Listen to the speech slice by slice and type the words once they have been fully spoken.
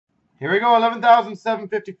Here we go,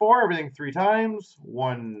 11,754. Everything 3 times.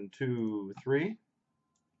 1, 2, 3.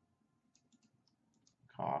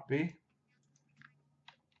 Copy.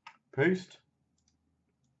 Paste.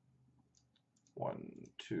 1,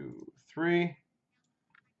 2, 3.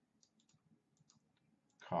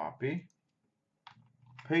 Copy.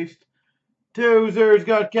 Paste. Tozer's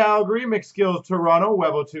got Calgary. McSkills Toronto.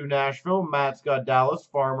 Webbo 2 Nashville. Matt's got Dallas.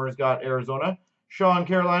 Farmer's got Arizona. Sean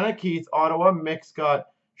Carolina. Keith Ottawa. Mick's got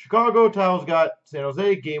Chicago. Tao's got San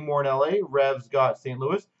Jose. Game Worn LA. Rev's got St.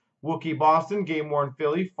 Louis. Wookie Boston. Game Worn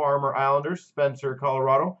Philly. Farmer Islanders. Spencer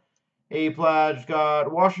Colorado. A-Plad's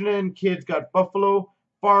got Washington. Kid's got Buffalo.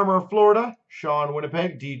 Farmer Florida. Sean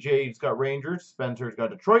Winnipeg. DJ's got Rangers. Spencer's got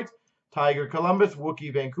Detroit. Tiger Columbus.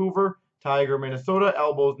 Wookie Vancouver. Tiger Minnesota.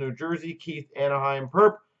 Elbows New Jersey. Keith Anaheim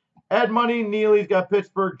Perp. Ed Money. Neely's got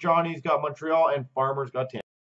Pittsburgh. Johnny's got Montreal. And Farmer's got Tampa.